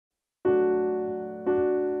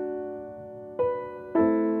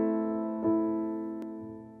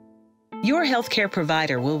Your healthcare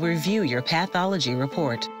provider will review your pathology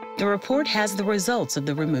report. The report has the results of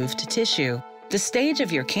the removed tissue. The stage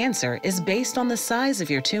of your cancer is based on the size of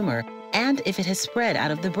your tumor and if it has spread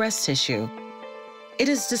out of the breast tissue. It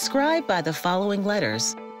is described by the following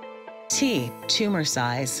letters: T, tumor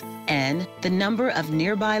size; N, the number of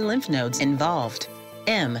nearby lymph nodes involved;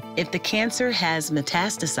 M, if the cancer has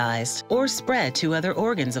metastasized or spread to other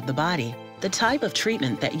organs of the body. The type of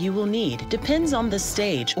treatment that you will need depends on the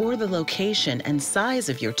stage or the location and size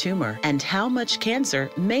of your tumor and how much cancer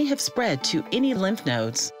may have spread to any lymph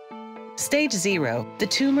nodes. Stage 0, the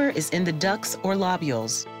tumor is in the ducts or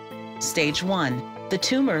lobules. Stage 1, the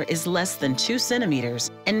tumor is less than 2 centimeters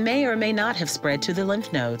and may or may not have spread to the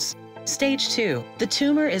lymph nodes. Stage 2, the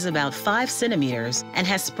tumor is about 5 centimeters and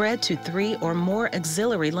has spread to 3 or more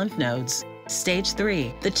axillary lymph nodes. Stage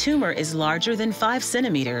 3, the tumor is larger than 5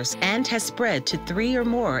 centimeters and has spread to 3 or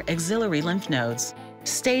more axillary lymph nodes.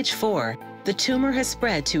 Stage 4, the tumor has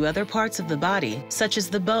spread to other parts of the body, such as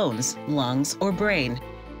the bones, lungs, or brain.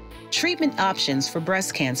 Treatment options for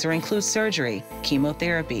breast cancer include surgery,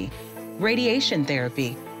 chemotherapy, radiation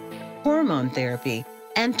therapy, hormone therapy,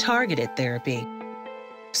 and targeted therapy.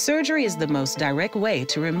 Surgery is the most direct way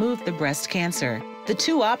to remove the breast cancer. The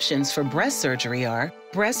two options for breast surgery are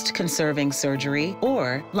breast-conserving surgery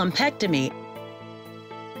or lumpectomy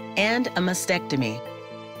and a mastectomy.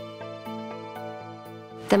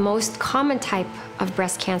 The most common type of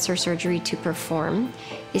breast cancer surgery to perform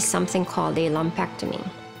is something called a lumpectomy.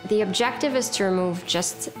 The objective is to remove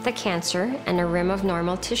just the cancer and a rim of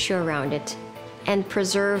normal tissue around it and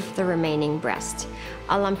preserve the remaining breast.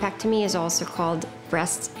 A lumpectomy is also called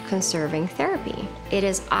breast-conserving therapy. It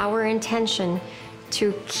is our intention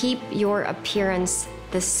to keep your appearance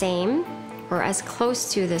the same or as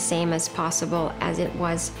close to the same as possible as it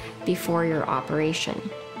was before your operation.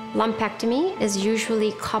 Lumpectomy is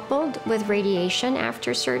usually coupled with radiation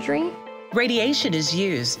after surgery. Radiation is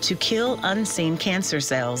used to kill unseen cancer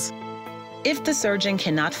cells. If the surgeon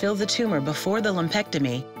cannot fill the tumor before the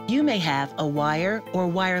lumpectomy, you may have a wire or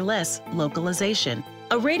wireless localization.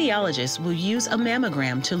 A radiologist will use a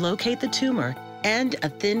mammogram to locate the tumor, and a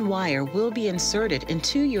thin wire will be inserted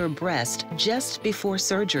into your breast just before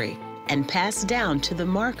surgery and passed down to the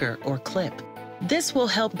marker or clip. This will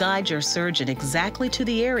help guide your surgeon exactly to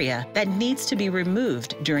the area that needs to be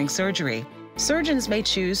removed during surgery. Surgeons may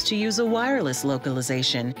choose to use a wireless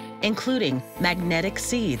localization, including magnetic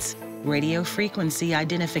seeds, radio frequency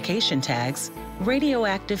identification tags,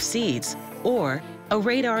 radioactive seeds, or a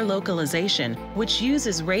radar localization, which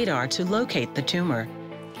uses radar to locate the tumor.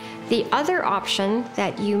 The other option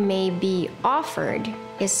that you may be offered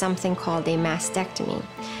is something called a mastectomy,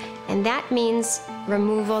 and that means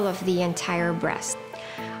removal of the entire breast.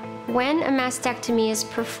 When a mastectomy is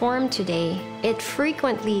performed today, it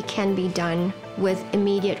frequently can be done with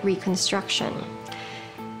immediate reconstruction.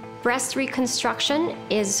 Breast reconstruction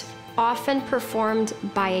is often performed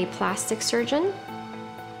by a plastic surgeon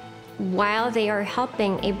while they are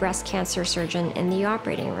helping a breast cancer surgeon in the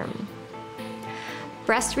operating room.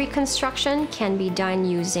 Breast reconstruction can be done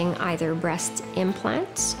using either breast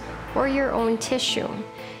implants or your own tissue,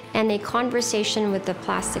 and a conversation with the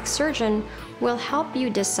plastic surgeon will help you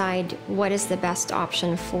decide what is the best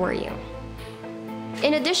option for you.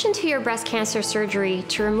 In addition to your breast cancer surgery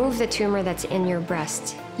to remove the tumor that's in your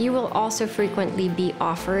breast, you will also frequently be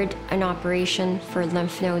offered an operation for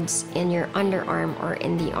lymph nodes in your underarm or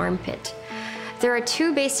in the armpit. There are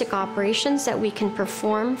two basic operations that we can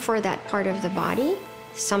perform for that part of the body,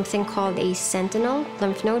 something called a sentinel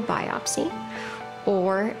lymph node biopsy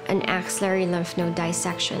or an axillary lymph node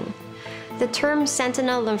dissection. The term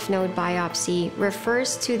sentinel lymph node biopsy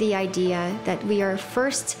refers to the idea that we are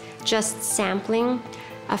first just sampling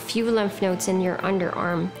a few lymph nodes in your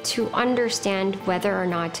underarm to understand whether or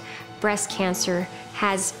not breast cancer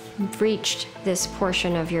has reached this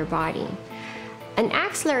portion of your body. An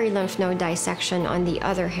axillary lymph node dissection, on the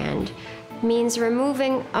other hand, means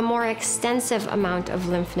removing a more extensive amount of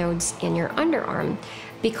lymph nodes in your underarm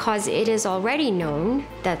because it is already known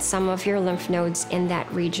that some of your lymph nodes in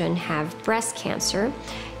that region have breast cancer,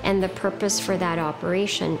 and the purpose for that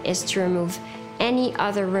operation is to remove any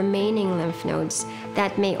other remaining lymph nodes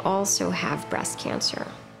that may also have breast cancer.